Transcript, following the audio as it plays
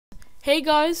Hey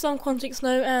guys, I'm Quantic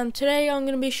Snow, and today I'm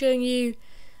going to be showing you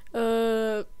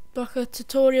like a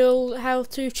tutorial how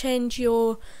to change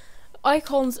your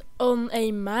icons on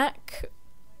a Mac.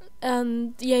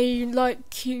 And yeah,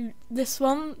 this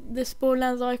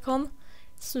Borderlands icon,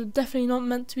 so definitely not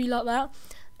meant to be like that.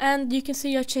 And you can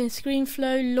see I changed screen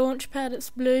flow, launchpad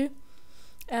it's blue,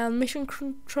 and mission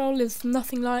control is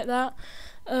nothing like that.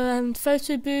 And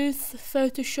photo booth,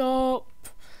 Photoshop,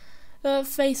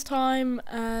 FaceTime,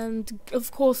 and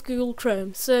of course Google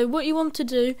Chrome. So what you want to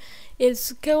do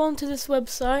is go onto this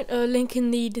website, link in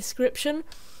the description.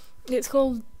 It's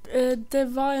called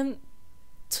DeviantArt,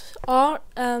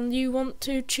 and you want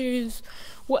to choose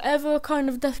whatever kind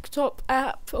of desktop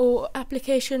app or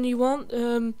application you want.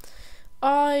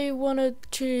 I want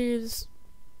to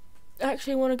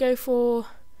go for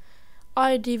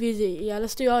iDVD. Yeah,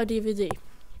 let's do iDVD.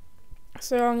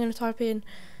 So I'm going to type in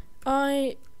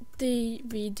iDVD,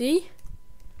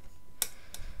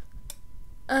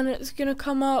 and it's gonna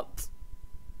come up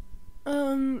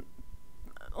on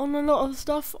a lot of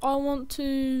stuff. I'm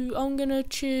actually gonna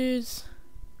choose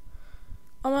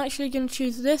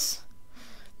this,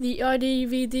 the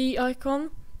iDVD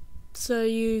icon. So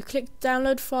you click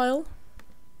download file,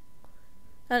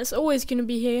 and it's always gonna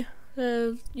be here.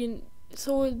 The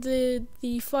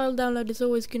file download is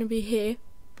always gonna be here.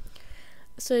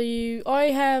 So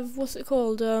I have, what's it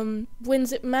called,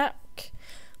 WinZip Mac,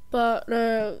 but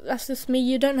that's just me.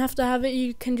 You don't have to have it,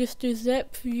 you can just do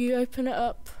zip. You open it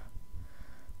up,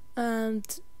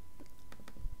 and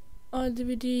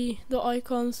iDVD, the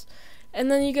icons, and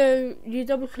then you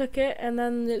double click it, and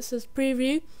then it says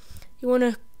preview. You want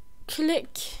to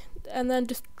click, and then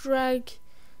just drag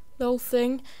the whole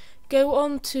thing, go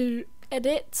on to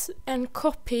edit and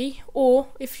copy, or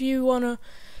if you're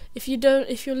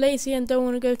lazy and don't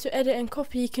want to go to edit and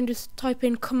copy, you can just type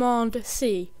in Command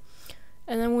C,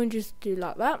 and then we'll just do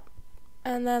like that.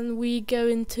 And then we go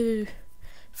into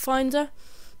Finder,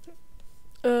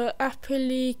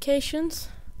 applications,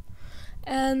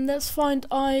 and let's find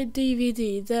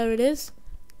iDVD. There it is.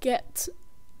 Get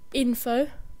info,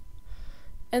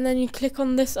 and then you click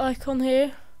on this icon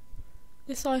here,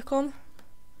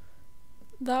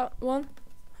 that one,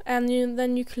 and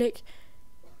then you click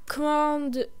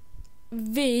Command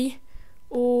V,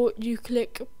 or you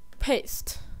click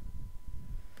paste.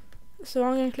 So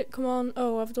I'm going to click Command,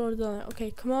 I've already done it.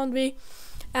 Okay, Command V,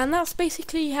 and that's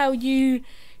basically how you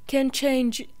can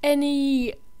change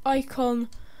any icon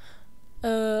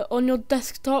on your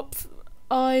desktop.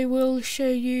 I will show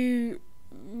you.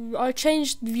 I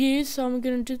changed views, so I'm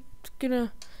gonna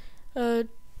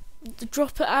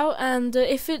drop it out, and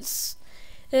if it's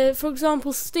for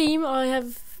example Steam, I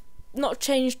have not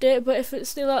changed it, but if it's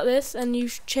still like this and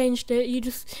you've changed it, you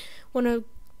just want to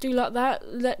do like that,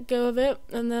 let go of it,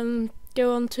 and then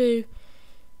go on to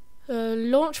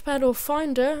Launchpad or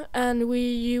Finder, and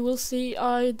you will see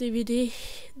iDVD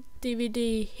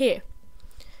here,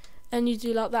 and you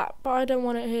do like that. But I don't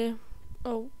want it here.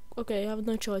 Oh, okay, I have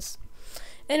no choice.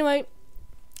 Anyway,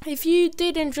 if you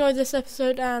did enjoy this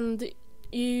episode and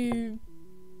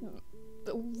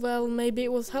maybe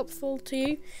it was helpful to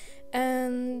you,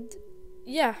 and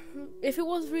yeah, if it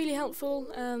was really helpful,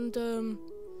 and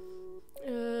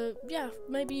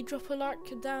maybe drop a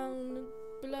like down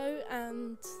below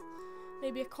and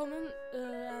maybe a comment,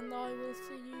 and I will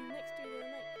see you